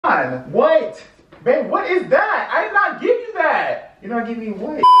on. What? Babe, what is that? I did not give you that. You're not giving me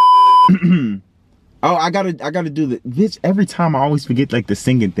what? Oh, I gotta do the bitch. Every time I always forget like the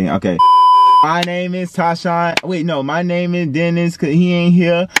singing thing. Okay. My name is Tyshon. Wait, no, my name is Dennis, cause he ain't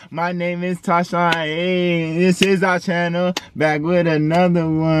here. My name is Tyshon. Hey, this is our channel. Back with another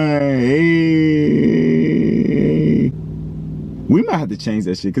one. Hey. We might have to change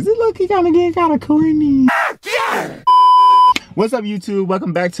that shit, cause it look, he kinda corny. What's up, YouTube?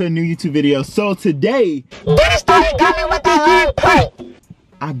 Welcome back to a new YouTube video. So today, Dennis got me with the prank.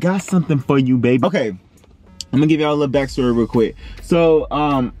 I got something for you, baby. Okay, I'm gonna give y'all a little backstory real quick. So,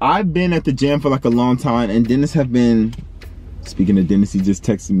 I've been at the gym for like a long time, and Dennis have been, speaking of Dennis, he just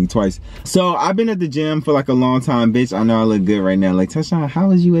texted me twice. So, I've been at the gym for like a long time, bitch. I know I look good right now. Like, Tyshon, how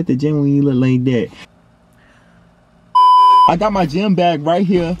was you at the gym when you look like that? I got my gym bag right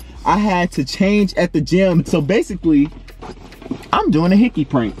here. I had to change at the gym. So basically, I'm doing a hickey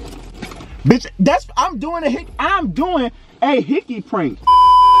prank. Bitch, I'm doing a hickey prank.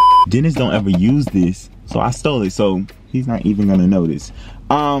 Dennis don't ever use this, so I stole it, so he's not even gonna notice.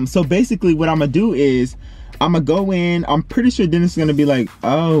 So basically what I'm gonna do is I'm gonna go in. I'm pretty sure Dennis is gonna be like,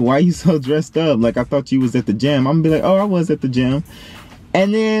 oh, why you so dressed up? Like, I thought you was at the gym. I'm gonna be like, oh, I was at the gym.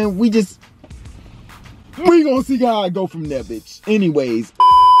 And then we gonna see how I go from there, bitch. Anyways.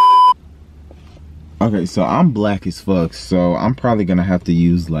 Okay, so I'm black as fuck, so I'm probably gonna have to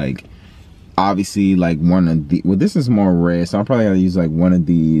use like, obviously like one of the, well, this is more red, so I'll probably have to use like one of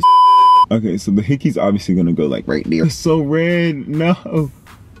these. Okay, so the hickey's obviously gonna go like right there. It's so red, no.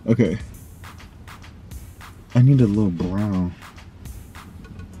 Okay. I need a little brown.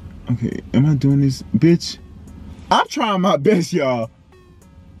 Okay, am I doing this? Bitch, I'm trying my best, y'all.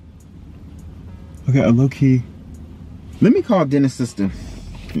 Okay, a low key. Let me call Dennis' sister.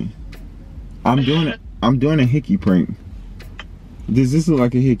 Okay. I'm doing a hickey prank. Does this look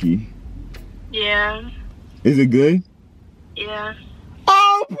like a hickey? Yeah. Is it good? Yeah.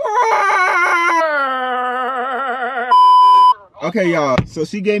 Oh, okay, y'all. So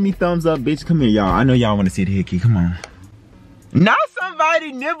she gave me thumbs up, bitch. Come here, y'all. I know y'all want to see the hickey. Come on. Not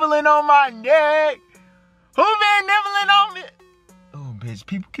somebody nibbling on my neck. Who been nibbling on me? Oh, bitch.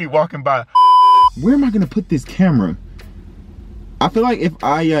 People keep walking by. Where am I gonna put this camera? I feel like if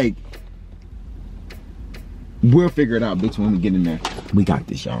I like, we'll figure it out, bitch, when we get in there. We got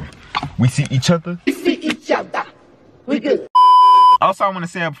this, y'all. We see each other. We see each other. We good. Also, I want to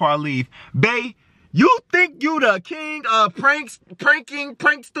say before I leave, bae, you think you the king of pranksters,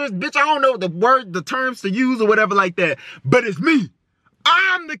 bitch? I don't know the terms to use or whatever like that, but it's me.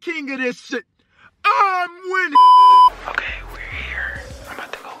 I'm the king of this shit. I'm winning. Okay, we're here. I'm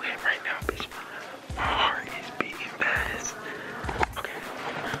about to go in right now, bitch. My heart is beating fast. Okay.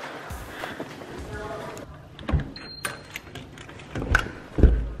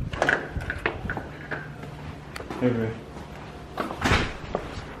 Hey, babe.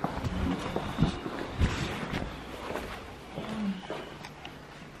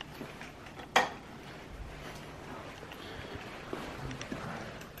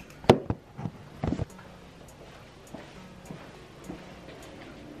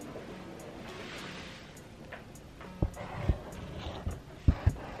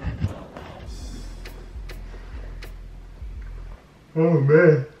 Oh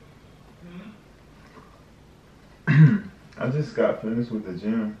man. I just got finished with the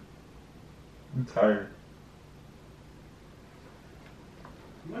gym. I'm tired.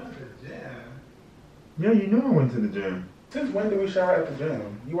 You went to the gym? Yeah, you know I went to the gym. Since when did we shower at the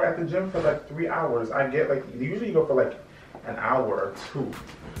gym? You were at the gym for like 3 hours. I get like, usually you go for like an hour or 2.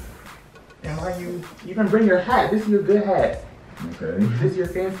 And why you even bring your hat? This is your good hat. Okay. This is your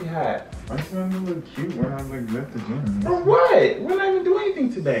fancy hat. I just wanted to look cute when I like left the gym. For what? We didn't even do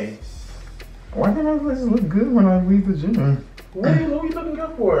anything today. Why can't I just look good when I leave the gym? What are you looking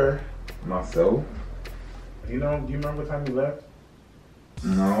good for? Myself? Do you remember what time you left?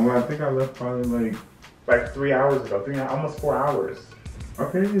 No, I think I left probably like 3 hours ago. Almost 4 hours.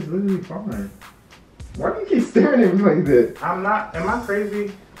 Okay, it's literally fine. Why do you keep staring at me like that? I'm not. Am I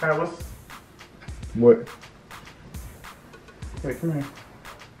crazy? What? Wait, come here.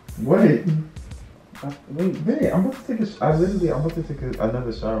 What? Wait, I'm about to take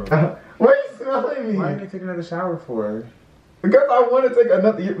another shower. Why are you smelling me? Why are you taking another shower for? Because I want to take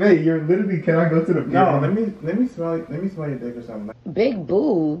another. Wait, you're literally. Can I go to the? No, let me smell your dick or something. Big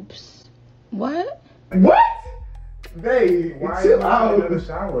boobs. What? What? Babe, why are you chill taking out. another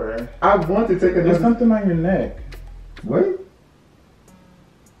shower? I want to take another. There's something on your neck. What?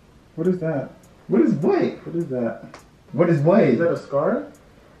 What is that? What is what? What is that? What is what? Is that a scar?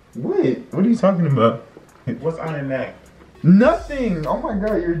 What? What are you talking about? What's on your neck? Nothing. Oh my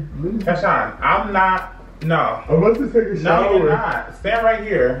god, you're literally. Tyshon, I'm not. No. I'm about to take a shower. No, you're not. Stand right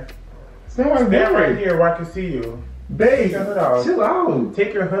here. Stand right here where I can see you. Babe, take your hood off. Chill out.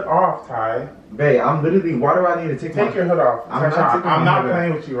 Take your hood off, Ty. Babe, I'm literally. Why do I need to take your hood off? I'm not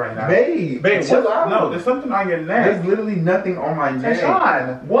playing with you right now. Babe, chill out. No, there's something on your neck. There's literally nothing on my neck.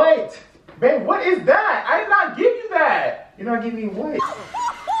 Tyshon. What? Babe, what is that? I did not give you that. You're not giving me what? Lord,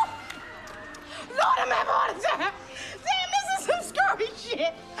 I'm having a heart attack. Damn, this is some scary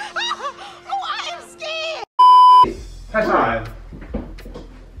shit. Oh, I am scared. Tyshon.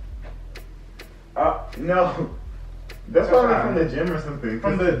 No. That's probably from the gym or something.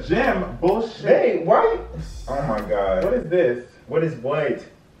 From the gym? Bullshit. Hey, why? Oh my god. What is this? What is what?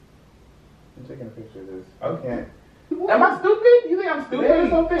 I'm taking a picture of this. Okay. Am I stupid? You think I'm stupid or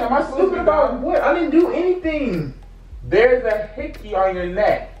something? Am I stupid about what? I didn't do anything. There's a hickey on your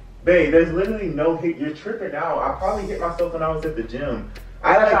neck. Babe, there's literally no hit. You're tripping out. I probably hit myself when I was at the gym.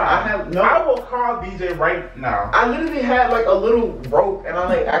 I will call DJ right now. I literally had like a little rope and I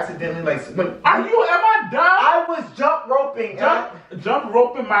like accidentally like am I dumb? I was jump roping. Jump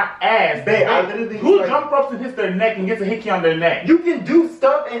roping my ass. Babe, I literally who jump ropes and hits their neck and gets a hickey on their neck? You can do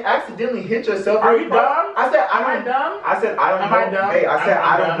stuff and accidentally hit yourself. Are you dumb? I said am I dumb? I said I don't know. Am I dumb? Babe, I said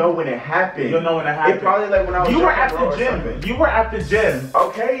I don't know when it happened. You don't know when it happened. It probably like when I was You were at the gym. You were at the gym.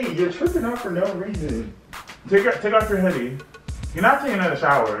 Okay, you're tripping out for no reason. Take off your hoodie. You're not taking another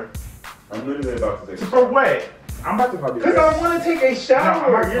shower. I'm literally about to take a shower. For what? I'm about to call DJ. Because I want to take a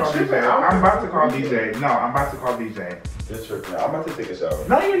shower. No, you're tripping. I'm about to call DJ. No, I'm about to call DJ. You're tripping. I'm about to take a shower.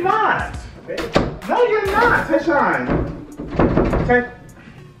 No, you're not. Babe. No, you're not. Tyshon.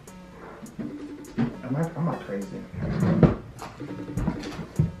 Am I crazy?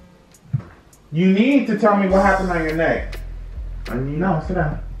 You need to tell me what happened on your neck. No, sit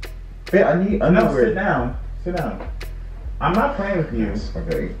down. Babe, I need underwear. No, sit down. Sit down. I'm not playing with you.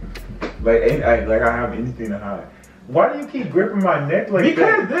 Okay. Like I have anything to hide. Why do you keep gripping my neck like that?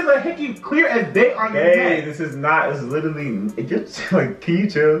 Because there's a hickey clear as day on your neck. Hey, this is not. It's literally. Like, can you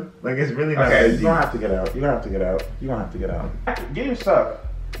chill? Like, it's really not. Okay, you're gonna have to get out. You're gonna have to get out. You're gonna have to get out. Get your stuff.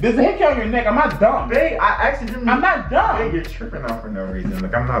 There's a hickey on your neck. I'm not dumb. Babe, I accidentally. I'm not dumb. Babe, you're tripping out for no reason.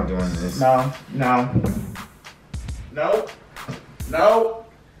 Like, I'm not doing this. No.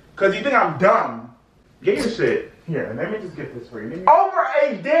 Cause you think I'm dumb. Get your shit. Here, let me just get this for you. Over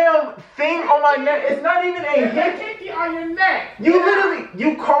a damn thing on my neck. It's not even a hickey on your neck. You literally,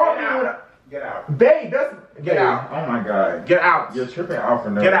 you called me when I... Get out. Babe, that's... Get out. Oh my god. Get out. You're tripping out for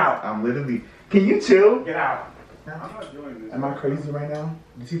no Get out. I'm literally... Can you chill? Get out. I'm not doing this. Am I crazy right now?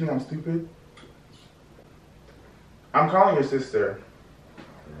 Do you think I'm stupid? I'm calling your sister.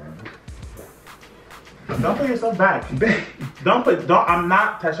 Don't put yourself back. I'm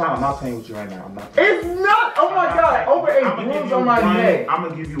not, Tyshon, I'm not playing with you right now. I'm not. It's not, oh my god, over a bruise on my neck. I'm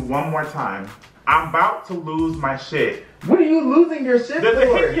gonna give you one more time. I'm about to lose my shit. What are you losing your shit There's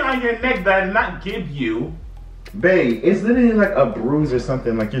for? a hickey on your neck that I did not give you. Babe, it's literally like a bruise or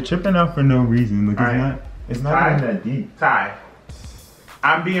something. Like, you're tripping out for no reason. Like, it's not even that deep. Ty,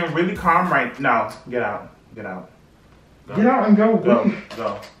 I'm being really calm right now. Get out. Get out. Go. Get out and go.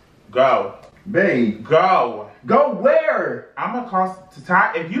 Go. Babe. Go. Go where? I'm gonna call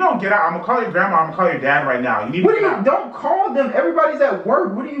Ty. If you don't get out, I'm gonna call your grandma. I'm gonna call your dad right now. You need to get out. Don't call them. Everybody's at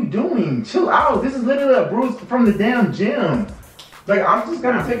work. What are you doing? Chill out. This is literally a bruise from the damn gym. Like, I'm just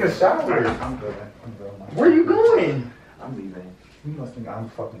gonna take a shower. I'm good. Where are you going? I'm leaving. You must think I'm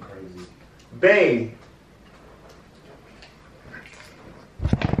fucking crazy. Babe.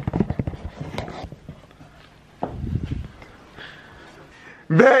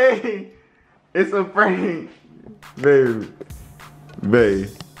 Babe. It's a prank. Babe.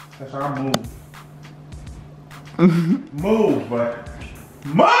 Tyshon, move. Move.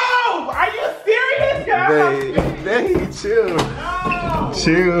 Are you serious, guys? Babe, chill. No.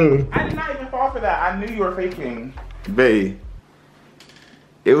 Chill. I did not even fall for that. I knew you were faking. Babe.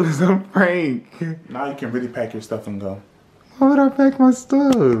 It was a prank. Now you can really pack your stuff and go. Why would I pack my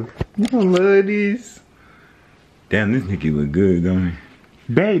stuff? You don't love these. Damn, this Nikki look good, don't he?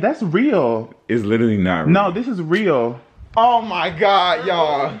 Babe, that's real. It's literally not real. No, this is real. Oh my god,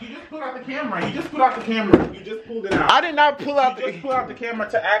 y'all. You just pulled out the camera. You just pulled out the camera. You just pulled it out. I did not pull out You just pulled out the camera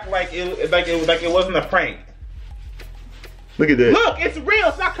to act like it wasn't a prank. Look at this. Look, it's real.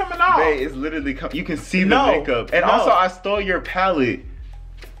 It's not coming off. Babe, it's literally you can see the makeup. And also, I stole your palette.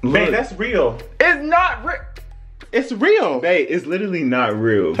 Look. Babe, that's real. It's not real. It's real. Babe, it's literally not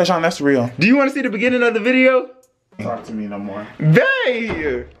real. Tyshon, that's real. Do you want to see the beginning of the video? Talk to me no more.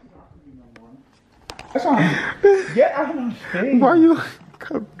 Babe! Tyshon, get out of my face. Why are you?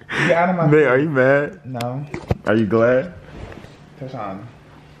 Get out of my face. Babe, are you mad? No. Are you glad? Tyshon,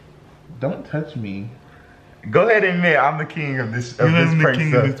 don't touch me. Go ahead and admit I'm the king of this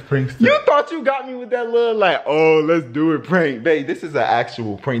prank stuff. You thought you got me with that little like, oh, let's do it prank. Babe, this is an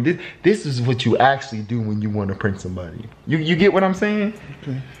actual prank. This is what you actually do when you want to prank somebody. You get what I'm saying?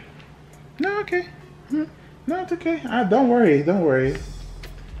 Okay. No, okay. No, it's okay. Don't worry. Don't worry.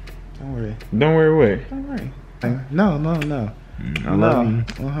 Don't worry. Don't worry what? Don't worry. No. I love you.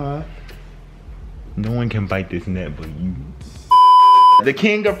 Uh-huh. No one can bite this net but you. The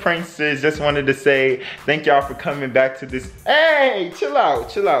king of pranksters just wanted to say thank y'all for coming back to this. Hey, chill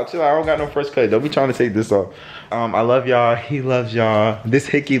out. I don't got no first cut. Don't be trying to take this off. I love y'all. He loves y'all. This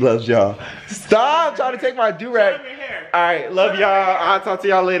Hickey loves y'all. Stop trying to take my do-rag. All right, love y'all. I'll talk to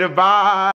y'all later. Bye.